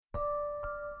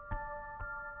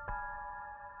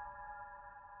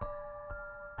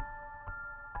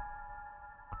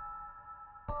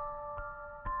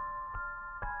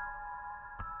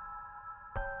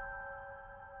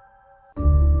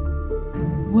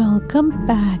Welcome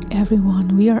back,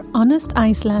 everyone. We are Honest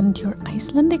Iceland, your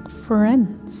Icelandic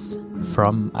friends.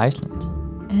 From Iceland.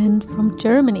 And from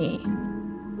Germany.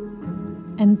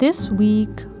 And this week,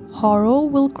 horror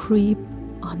will creep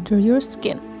under your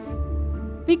skin.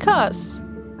 Because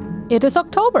it is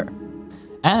October.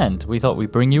 And we thought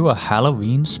we'd bring you a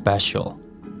Halloween special.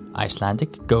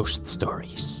 Icelandic ghost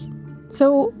stories.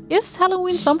 So, is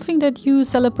Halloween something that you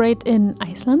celebrate in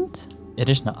Iceland? It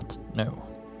is not, no.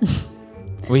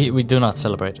 We do not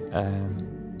celebrate.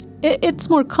 It's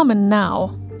more common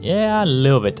now. Yeah, a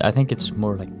little bit. I think it's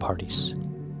more like parties.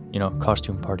 You know,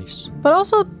 costume parties. But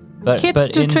also kids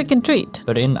do trick and treat.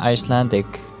 But in Icelandic,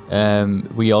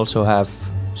 we also have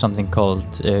something called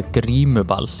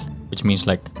grímuball, which means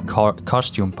like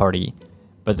costume party.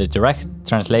 But the direct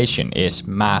translation is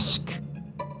mask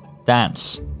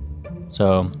dance.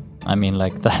 So, I mean,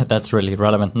 like that's really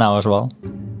relevant now as well.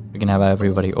 We can have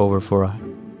everybody over for a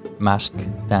mask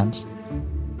dance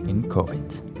in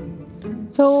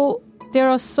COVID. So there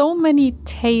are so many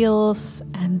tales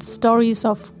and stories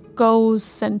of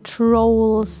ghosts and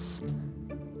trolls,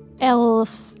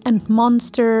 elves and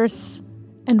monsters,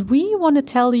 and we want to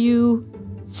tell you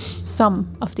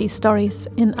some of these stories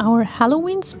in our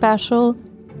Halloween special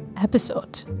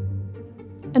episode.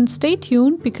 And stay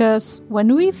tuned, because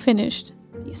when we finished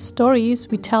these stories,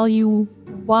 we tell you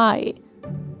why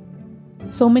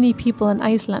so many people in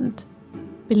Iceland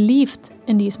believed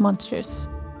in these monsters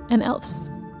and elves.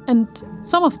 And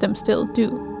some of them still do,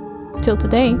 till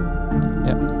today.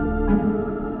 Yeah.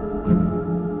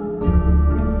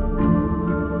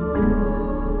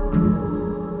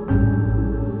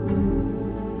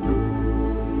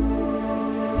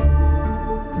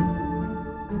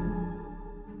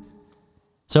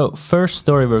 So, first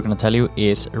story we're going to tell you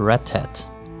is Redhead.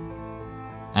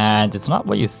 And it's not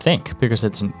what you think, because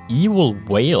it's an evil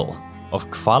whale of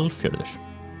Hvalfjörður.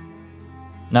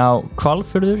 Now,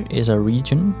 Hvalfjörður is a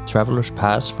region travelers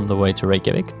pass from the way to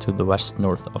Reykjavik to the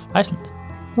west-north of Iceland.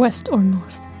 West or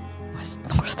north?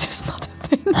 West-north is not a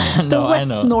thing. No,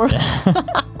 west-north.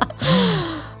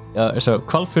 So,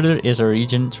 Hvalfjörður is a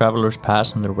region travelers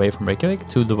pass on their way from Reykjavik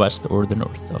to the west or the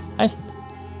north of Iceland.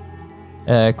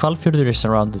 Hvalfjörður is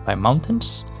surrounded by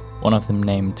mountains, one of them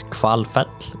named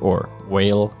Hvalfell, or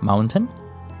Whale Mountain.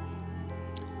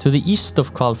 To the east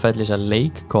of Hvalfell is a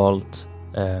lake called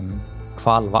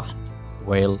Hvalvatn,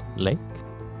 Whale Lake,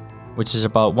 which is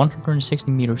about 160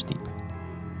 meters deep.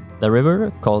 The river,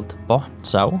 called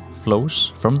Botnsá,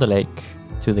 flows from the lake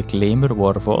to the Glymur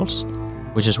waterfalls,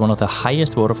 which is one of the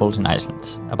highest waterfalls in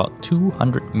Iceland, about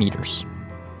 200 meters.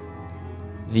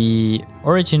 The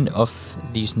origin of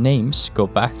these names go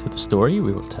back to the story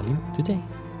we will tell you today.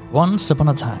 Once upon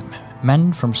a time,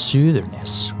 men from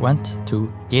Suðurnes went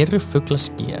to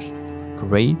Geirfuglasker,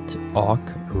 Great Auk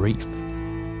Reef,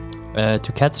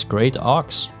 to catch great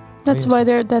auks. That's why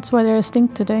they're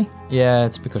extinct today. Yeah,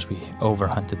 it's because we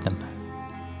overhunted them.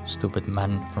 Stupid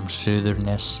men from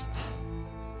Suðurnes.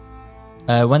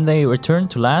 When they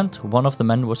returned to land, one of the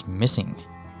men was missing.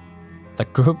 The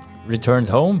group returned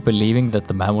home believing that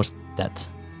the man was dead.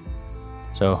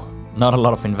 So, not a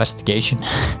lot of investigation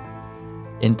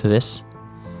into this.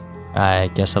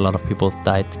 I guess a lot of people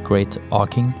died great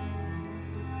auking.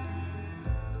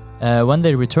 When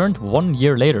they returned 1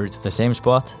 year later to the same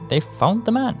spot, they found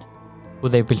the man, who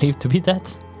they believed to be dead,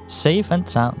 safe and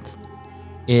sound.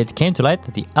 It came to light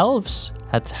that the elves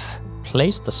had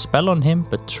placed a spell on him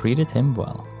but treated him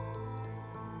well.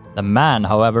 The man,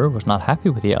 however, was not happy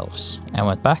with the elves and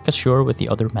went back ashore with the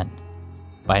other men.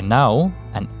 By now,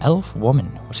 an elf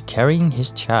woman was carrying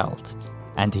his child,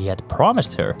 and he had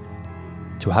promised her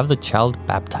to have the child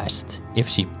baptized if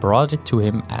she brought it to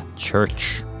him at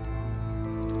church.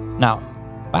 Now,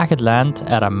 back at land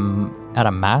at a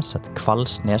mass at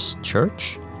Hvalsnes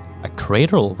Church, a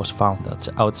cradle was found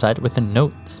outside with a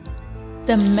note.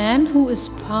 The man who is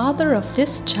father of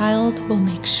this child will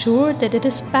make sure that it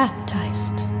is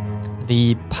baptized.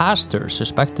 The pastor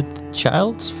suspected the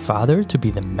child's father to be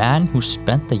the man who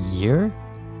spent a year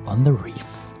on the reef.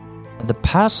 The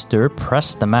pastor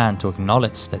pressed the man to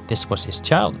acknowledge that this was his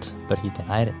child, but he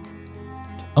denied it.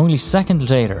 Only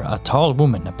seconds later, a tall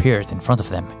woman appeared in front of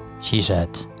them. She said,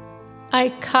 "I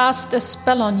cast a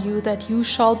spell on you that you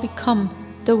shall become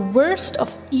the worst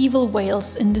of evil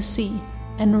whales in the sea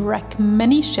and wreck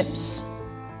many ships."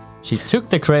 She took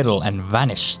the cradle and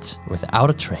vanished without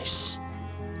a trace.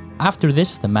 After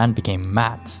this, the man became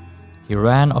mad. He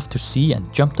ran off to sea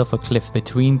and jumped off a cliff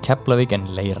between Keflavik and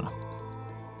Leira.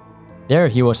 There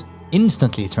he was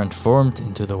instantly transformed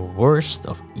into the worst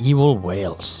of evil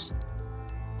whales.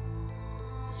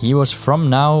 He was from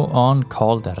now on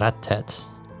called Redhead,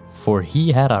 for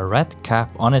he had a red cap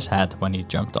on his head when he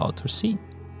jumped out to sea.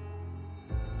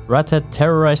 Redhead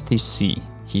terrorized the sea.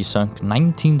 He sunk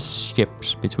 19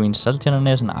 ships between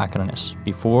Seltjarnarnes and Akranes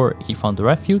before he found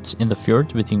refuge in the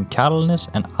fjord between Kjalarnes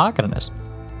and Akranes,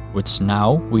 which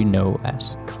now we know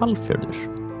as Hvalfjörður,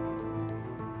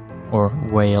 or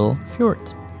Whale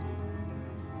Fjord.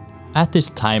 At this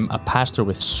time, a pastor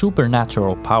with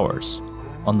supernatural powers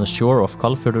on the shore of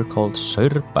Hvalfjörður called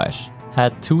Saurbær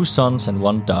had 2 sons and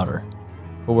 1 daughter,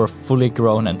 who were fully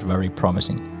grown and very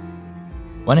promising.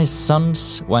 When his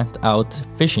sons went out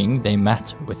fishing, they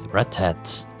met with Redhead,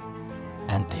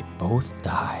 and they both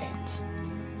died.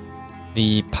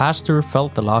 The pastor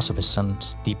felt the loss of his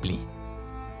sons deeply.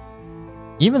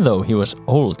 Even though he was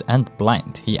old and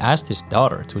blind, he asked his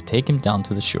daughter to take him down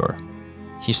to the shore.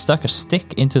 He stuck a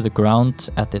stick into the ground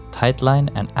at the tide line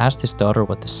and asked his daughter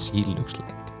what the sea looks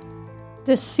like.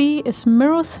 The sea is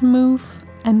mirror smooth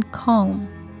and calm.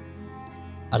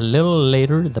 A little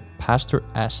later, the pastor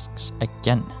asks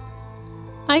again.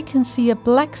 I can see a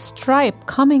black stripe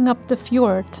coming up the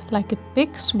fjord like a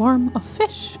big swarm of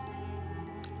fish.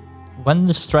 When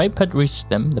the stripe had reached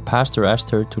them, the pastor asked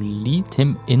her to lead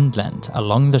him inland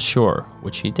along the shore,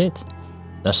 which he did.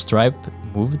 The stripe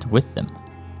moved with them.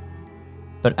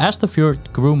 But as the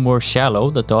fjord grew more shallow,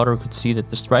 the daughter could see that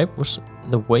the stripe was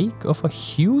the wake of a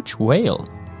huge whale,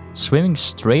 swimming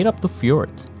straight up the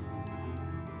fjord,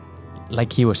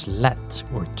 like he was led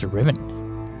or driven.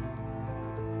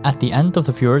 At the end of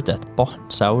the fjord at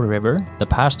Botnsá River, the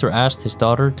pastor asked his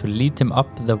daughter to lead him up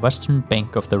the western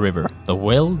bank of the river. The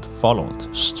whale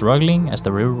followed, struggling as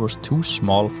the river was too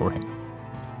small for him.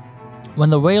 When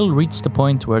the whale reached the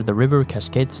point where the river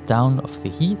cascades down off the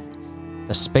heath,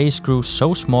 the space grew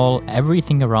so small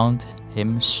everything around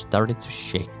him started to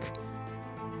shake.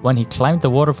 When he climbed the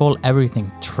waterfall,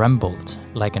 everything trembled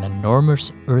like an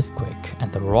enormous earthquake,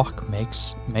 and the rock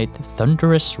made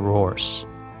thunderous roars.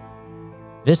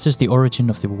 This is the origin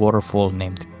of the waterfall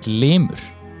named Glymur,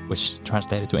 which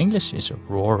translated to English is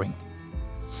roaring.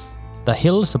 The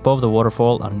hills above the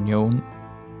waterfall are known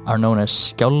as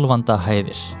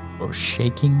Skjálfandahæðir, or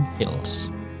shaking hills.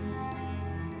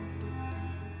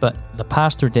 But the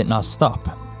pastor did not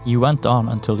stop. He went on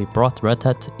until he brought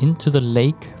Redhead into the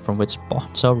lake from which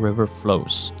Botnsá River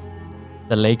flows.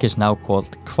 The lake is now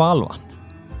called Hvalvatn,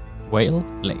 Whale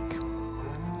Lake.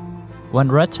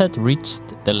 When Redhead reached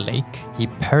the lake, he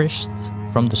perished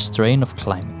from the strain of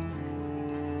climbing.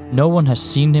 No one has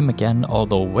seen him again,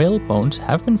 although whale bones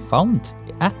have been found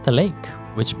at the lake,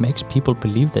 which makes people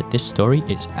believe that this story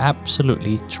is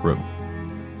absolutely true.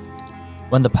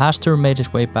 When the pastor made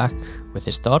his way back with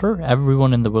his daughter,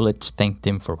 everyone in the village thanked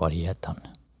him for what he had done.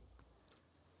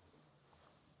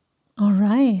 All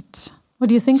right. What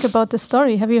do you think about the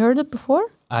story? Have you heard it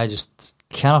before? I just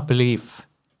cannot believe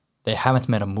they haven't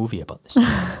made a movie about this.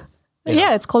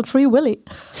 Yeah, it's called Free Willy.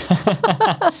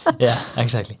 Yeah,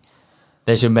 exactly.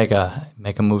 They should make a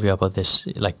movie about this,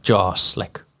 like Jaws,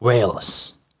 like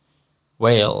whale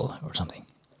or something.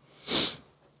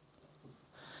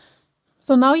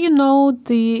 So now you know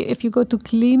if you go to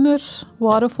Glymur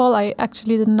waterfall, I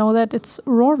actually didn't know that it's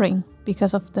roaring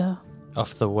because of the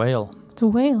whale. The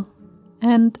whale.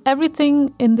 And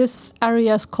everything in this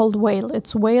area is called Whale.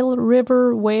 It's Whale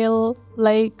River, Whale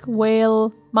Lake,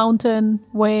 Whale Mountain,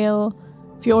 Whale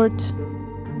Fjord.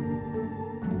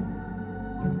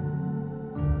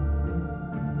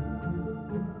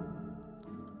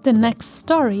 The next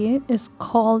story is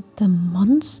called The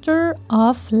Monster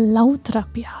of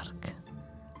Látrabjarg.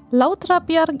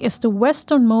 Látrabjarg is the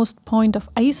westernmost point of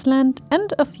Iceland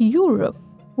and of Europe,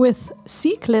 with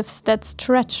sea cliffs that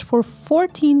stretch for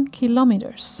 14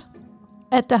 kilometers.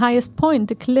 At the highest point,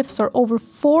 the cliffs are over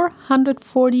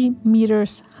 440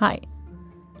 meters high.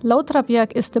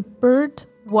 Látrabjarg is the bird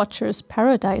watcher's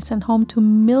paradise and home to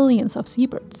millions of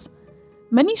seabirds.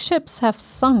 Many ships have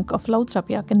sunk off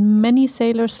Látrabjarg and many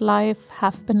sailors' lives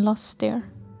have been lost there.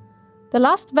 The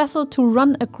last vessel to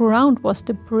run aground was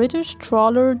the British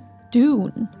trawler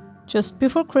Doon, just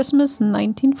before Christmas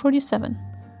 1947.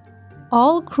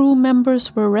 All crew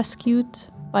members were rescued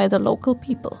by the local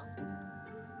people.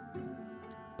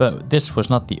 But this was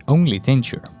not the only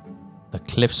danger the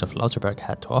cliffs of Látrabjarg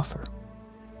had to offer.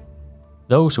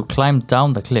 Those who climbed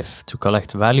down the cliff to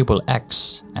collect valuable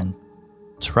eggs and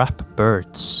trap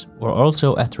birds were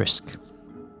also at risk.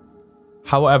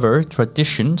 However,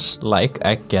 traditions like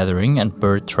egg gathering and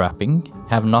bird trapping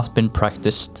have not been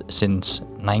practiced since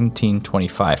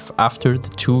 1925, after the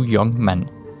 2 young men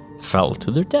fell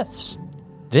to their deaths.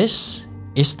 This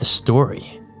is the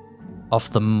story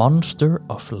of the Monster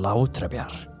of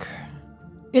Látrabjarg.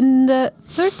 In the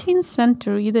 13th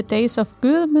century, the days of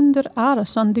Guðmundur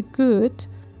Arason the Good,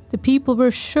 the people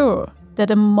were sure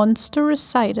that a monster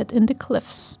resided in the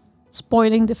cliffs,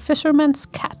 spoiling the fishermen's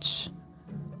catch.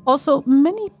 Also,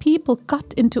 many people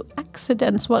got into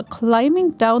accidents while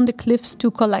climbing down the cliffs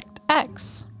to collect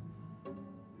eggs.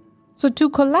 So to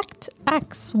collect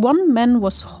eggs, one man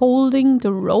was holding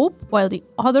the rope while the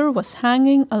other was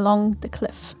hanging along the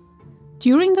cliff.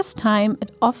 During this time,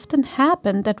 it often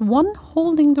happened that one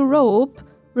holding the rope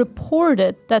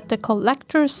reported that the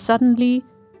collector suddenly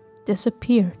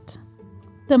disappeared.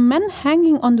 The man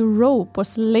hanging on the rope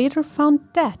was later found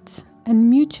dead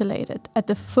and mutilated at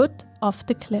the foot of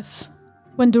the cliff.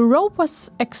 When the rope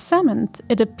was examined,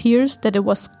 it appears that it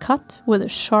was cut with a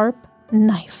sharp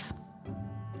knife.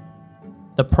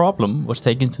 The problem was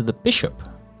taken to the bishop,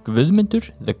 Guðmundur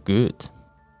the Good,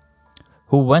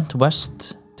 who went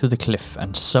west to the cliff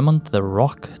and summoned the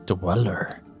rock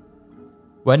dweller.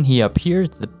 When he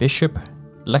appeared, the bishop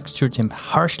lectured him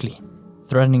harshly,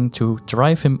 threatening to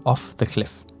drive him off the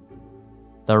cliff.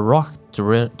 The rock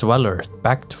dweller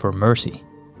begged for mercy.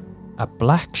 A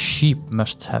black sheep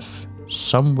must have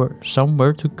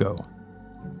somewhere to go.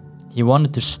 He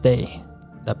wanted to stay.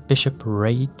 The bishop's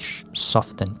rage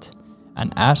softened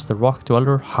and asked the rock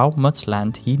dweller how much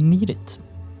land he needed.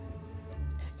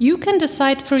 You can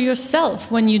decide for yourself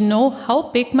when you know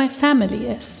how big my family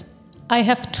is. I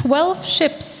have 12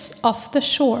 ships off the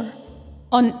shore.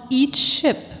 On each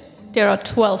ship, there are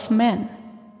 12 men.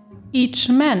 Each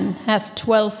man has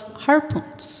 12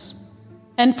 harpoons.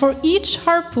 And for each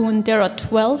harpoon, there are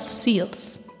 12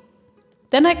 seals.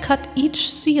 Then I cut each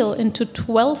seal into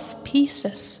 12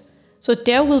 pieces. So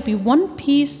there will be one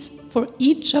piece for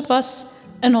each of us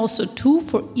and also 2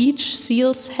 for each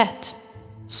seal's head.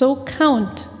 So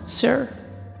count, sir.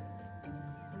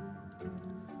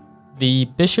 The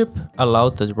bishop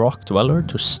allowed the rock dweller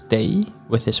to stay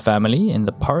with his family in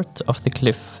the part of the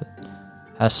cliff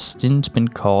has since been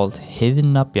called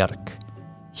Heiðnabjarg,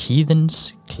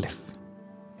 Heathen's Cliff.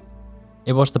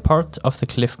 It was the part of the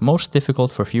cliff most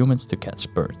difficult for humans to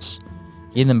catch birds.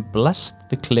 He then blessed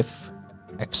the cliff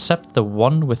except the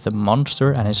one with the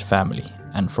monster and his family,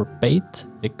 and forbade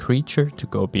the creature to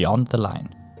go beyond the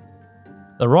line.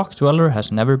 The rock dweller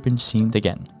has never been seen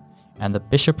again, and the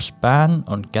bishop's ban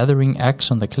on gathering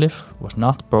eggs on the cliff was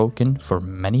not broken for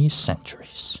many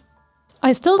centuries.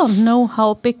 I still don't know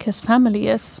how big his family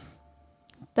is.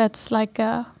 That's like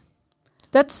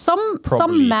that's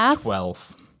some math.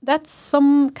 12. That's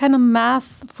some kind of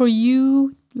math for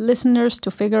you listeners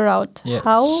to figure out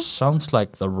how. Sounds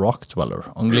like the rock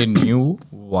dweller only knew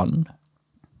one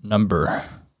number.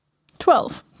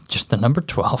 12. Just the number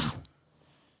 12.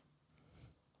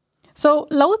 So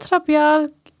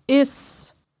Látrabjarg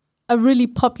is a really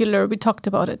popular, we talked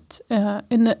about it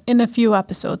in a few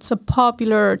episodes, a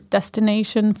popular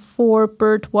destination for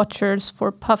bird watchers,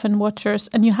 for puffin watchers,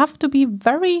 and you have to be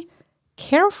very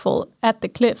careful at the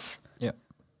cliff. Yeah.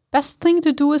 Best thing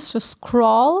to do is just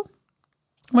crawl.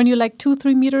 When you're like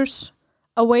 2-3 meters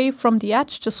away from the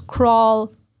edge, just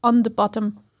crawl on the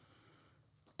bottom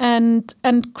and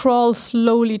crawl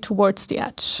slowly towards the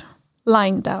edge,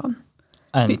 lying down.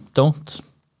 And don't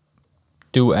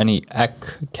do any egg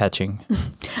catching.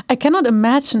 I cannot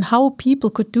imagine how people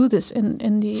could do this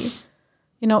in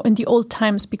the old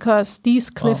times, because these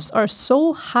cliffs are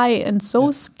so high and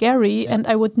so scary, and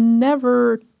I would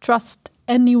never trust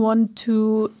anyone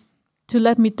to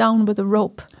let me down with a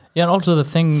rope. Yeah, and also the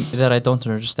thing that I don't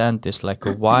understand is like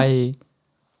why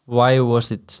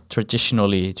was it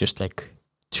traditionally just like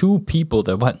 2 people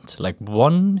that went, like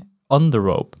one on the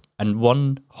rope and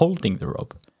one holding the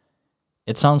rope?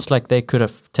 It sounds like they could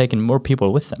have taken more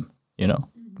people with them,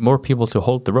 more people to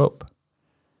hold the rope.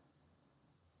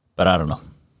 But I don't know.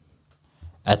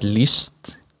 At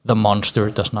least the monster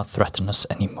does not threaten us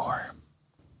anymore.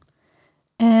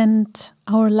 And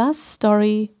our last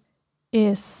story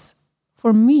is,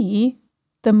 for me,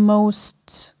 the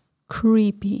most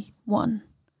creepy one.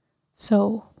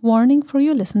 So, warning for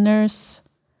you listeners,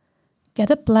 get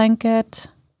a blanket,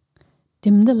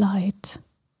 dim the light,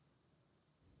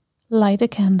 light a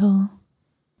candle.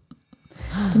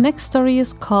 The next story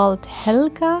is called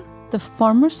Helga, the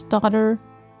Farmer's Daughter,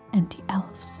 and the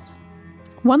Elves.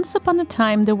 Once upon a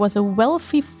time, there was a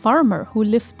wealthy farmer who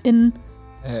lived in...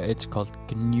 It's called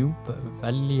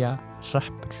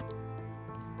Gnúpverjahreppur.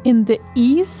 In the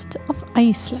east of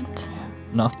Iceland.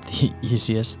 Not the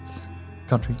easiest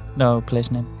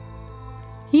place name.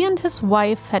 He and his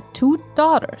wife had 2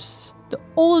 daughters. The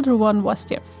older one was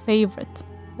their favorite,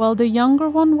 while the younger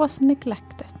one was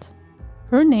neglected.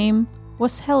 Her name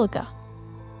was Helga.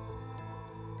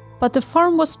 But the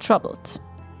farm was troubled.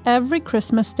 Every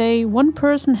Christmas day, one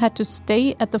person had to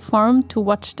stay at the farm to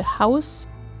watch the house,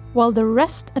 while the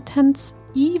rest attends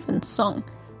evensong,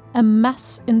 a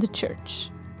mass in the church.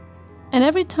 And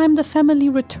every time the family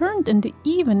returned in the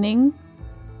evening,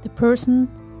 the person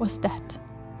was dead,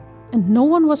 and no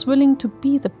one was willing to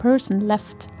be the person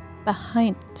left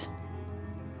behind.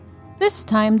 This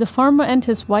time, the farmer and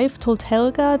his wife told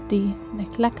Helga, the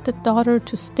neglected daughter,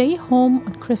 to stay home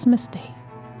on Christmas Day.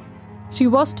 She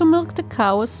was to milk the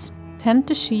cows, tend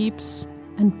the sheep,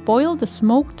 and boil the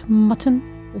smoked mutton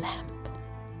lamb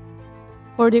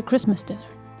for their Christmas dinner.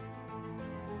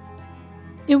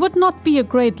 It would not be a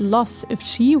great loss if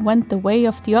she went the way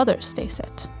of the others, they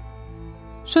said,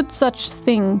 should such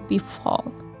thing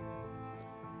befall.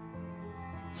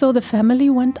 So the family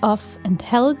went off, and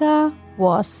Helga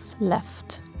was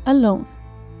left alone.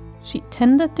 She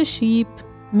tended the sheep,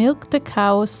 milked the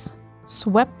cows,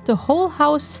 swept the whole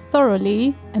house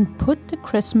thoroughly, and put the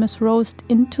Christmas roast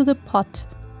into the pot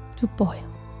to boil.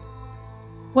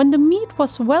 When the meat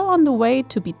was well on the way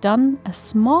to be done, a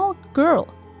small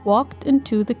girl walked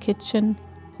into the kitchen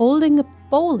holding a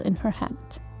bowl in her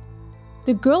hand.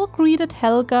 The girl greeted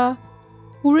Helga,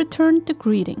 who returned the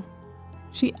greeting.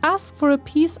 She asked for a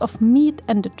piece of meat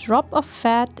and a drop of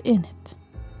fat in it.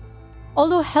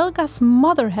 Although Helga's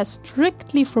mother had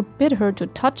strictly forbid her to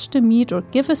touch the meat or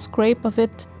give a scrape of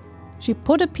it, she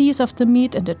put a piece of the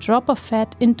meat and a drop of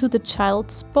fat into the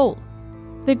child's bowl.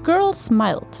 The girl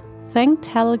smiled, thanked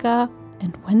Helga,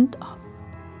 and went off.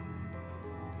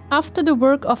 After the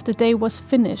work of the day was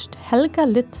finished, Helga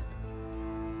lit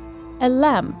a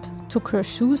lamp, took her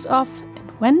shoes off,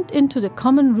 and went into the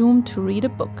common room to read a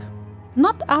book.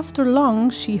 Not after long,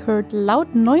 she heard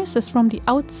loud noises from the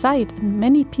outside, and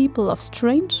many people of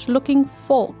strange-looking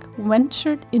folk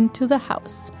ventured into the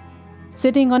house,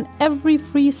 sitting on every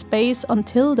free space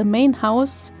until the main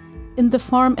house in the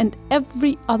farm and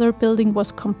every other building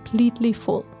was completely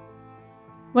full.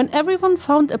 When everyone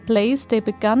found a place, they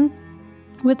began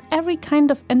with every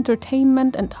kind of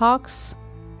entertainment and talks,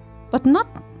 but not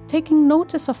taking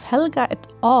notice of Helga at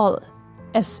all,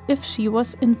 as if she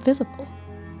was invisible.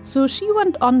 So she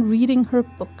went on reading her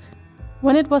book.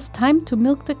 When it was time to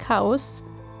milk the cows,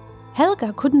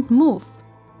 Helga couldn't move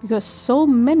because so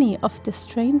many of the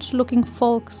strange-looking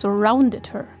folk surrounded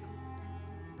her.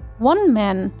 One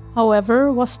man,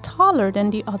 however, was taller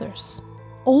than the others,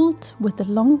 old with a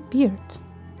long beard.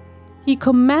 He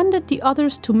commanded the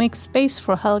others to make space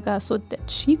for Helga so that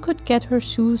she could get her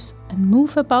shoes and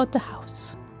move about the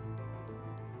house.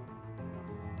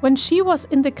 When she was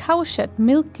in the cowshed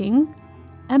milking,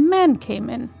 a man came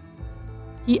in.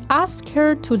 He asked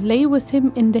her to lay with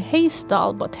him in the hay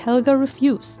stall, but Helga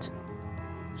refused.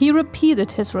 He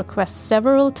repeated his request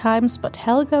several times, but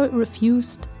Helga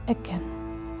refused again.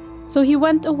 So he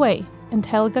went away, and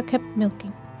Helga kept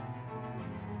milking.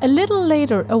 A little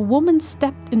later, a woman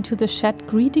stepped into the shed,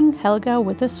 greeting Helga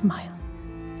with a smile.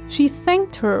 She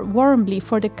thanked her warmly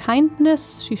for the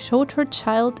kindness she showed her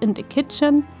child in the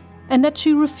kitchen and that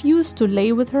she refused to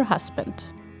lay with her husband.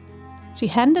 She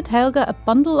handed Helga a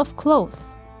bundle of clothes.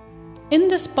 In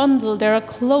this bundle there are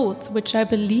clothes which I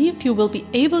believe you will be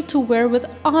able to wear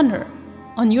with honor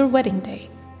on your wedding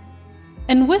day.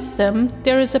 And with them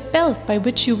there is a belt by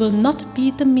which you will not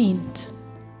be demeaned.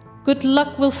 Good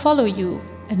luck will follow you,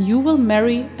 and you will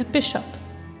marry a bishop.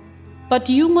 But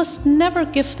you must never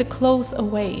give the clothes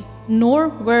away, nor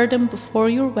wear them before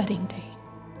your wedding day.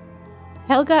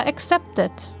 Helga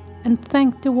accepted and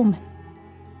thanked the woman.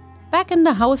 Back in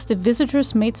the house, the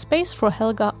visitors made space for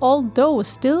Helga, although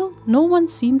still no one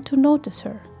seemed to notice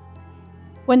her.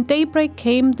 When daybreak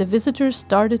came, the visitors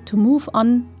started to move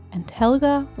on, and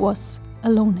Helga was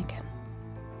alone again.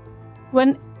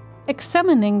 When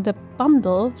examining the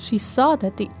bundle, she saw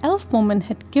that the elf woman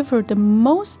had given her the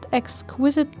most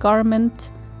exquisite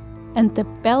garment, and the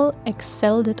bell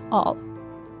excelled it all.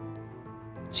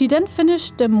 She then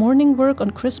finished the morning work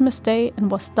on Christmas Day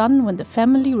and was done when the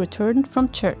family returned from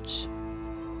church.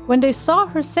 When they saw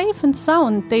her safe and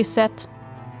sound, they said,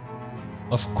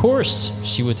 "Of course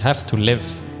she would have to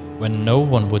live, when no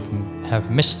one would have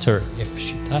missed her if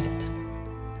she died."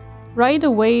 Right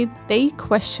away, they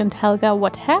questioned Helga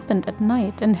what happened at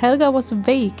night, and Helga was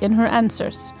vague in her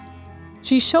answers.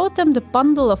 She showed them the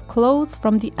bundle of clothes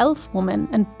from the elf woman,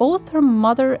 and both her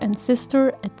mother and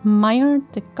sister admired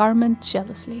the garment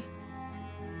jealously.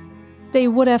 They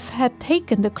would have had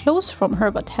taken the clothes from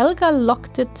her, but Helga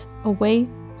locked it away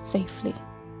safely.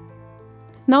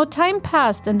 Now time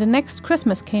passed, and the next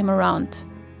Christmas came around.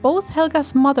 Both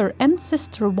Helga's mother and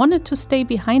sister wanted to stay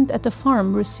behind at the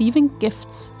farm, receiving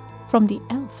gifts from the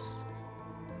elves.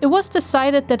 It was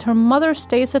decided that her mother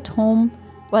stays at home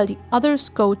while the others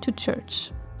go to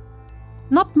church.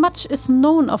 Not much is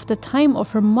known of the time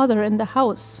of her mother in the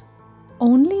house,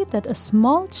 only that a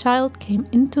small child came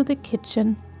into the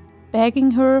kitchen,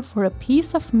 begging her for a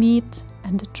piece of meat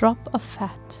and a drop of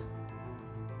fat.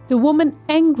 The woman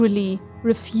angrily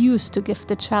refused to give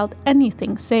the child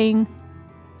anything, saying,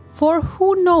 "For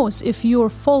who knows if your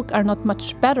folk are not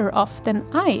much better off than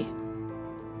I?"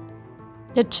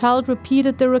 The child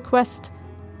repeated the request,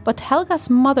 but Helga's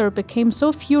mother became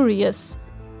so furious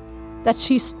that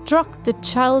she struck the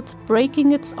child,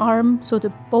 breaking its arm so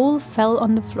the bowl fell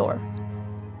on the floor.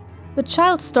 The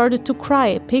child started to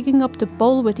cry, picking up the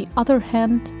bowl with the other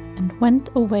hand, and went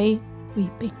away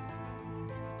weeping.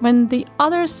 When the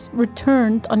others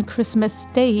returned on Christmas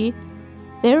Day,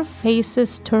 their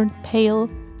faces turned pale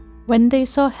when they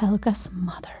saw Helga's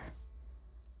mother.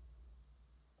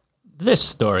 This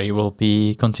story will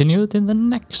be continued in the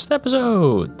next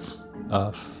episode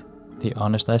of the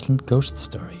Honest Iceland Ghost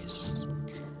Stories,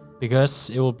 because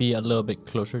it will be a little bit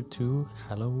closer to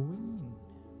Halloween.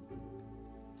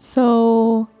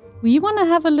 So we want to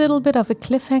have a little bit of a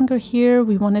cliffhanger here.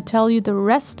 We want to tell you the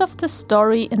rest of the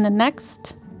story in the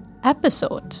next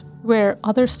episode, where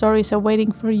other stories are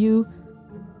waiting for you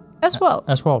as well.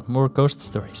 More ghost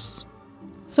stories.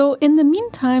 So in the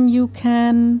meantime, you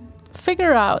can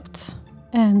figure out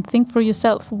and think for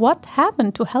yourself what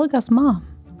happened to Helga's mom.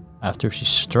 After she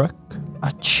struck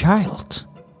a child.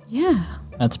 Yeah.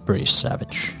 That's pretty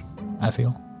savage, I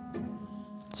feel.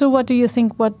 So what do you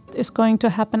think what is going to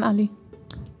happen, Ali?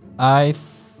 I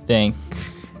think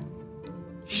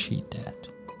she dead.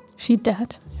 She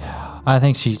dead? Yeah, I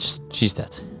think she's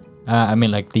dead. I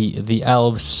mean, like the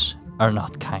elves are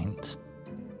not kind.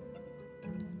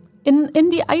 In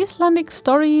the Icelandic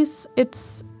stories,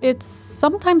 it's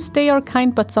sometimes they are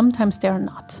kind, but sometimes they are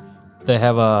not. They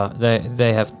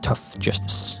have tough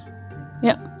justice.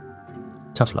 Yeah.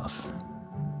 Tough love.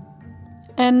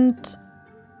 And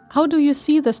how do you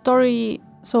see the story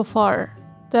so far?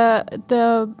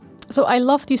 So I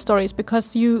love these stories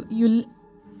because you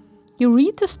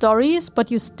read the stories, but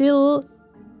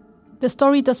the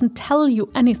story doesn't tell you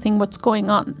anything what's going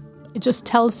on. It just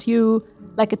tells you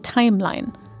like a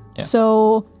timeline. Yeah.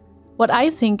 So what I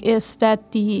think is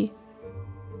that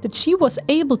she was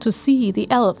able to see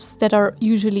the elves that are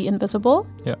usually invisible.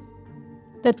 Yeah.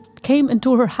 That came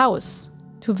into her house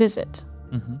to visit.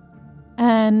 Mm-hmm.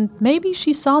 And maybe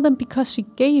she saw them because she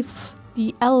gave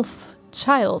the elf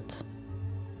child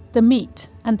the meat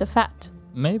and the fat.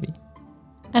 Maybe.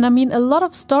 And I mean, a lot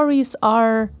of stories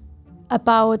are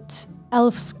about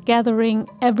elves gathering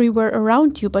everywhere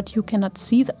around you, but you cannot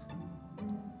see them.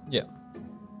 Yeah,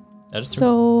 that is true.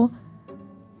 So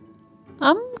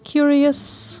I'm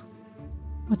curious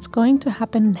what's going to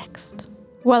happen next.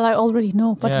 Well, I already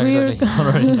know, but exactly.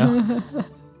 Already know.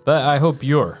 But I hope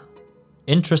you're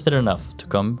interested enough to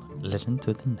come listen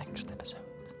to the next episode.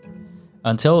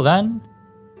 Until then,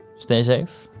 stay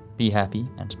safe, be happy,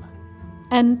 and smile.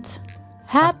 And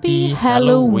happy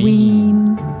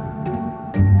Halloween.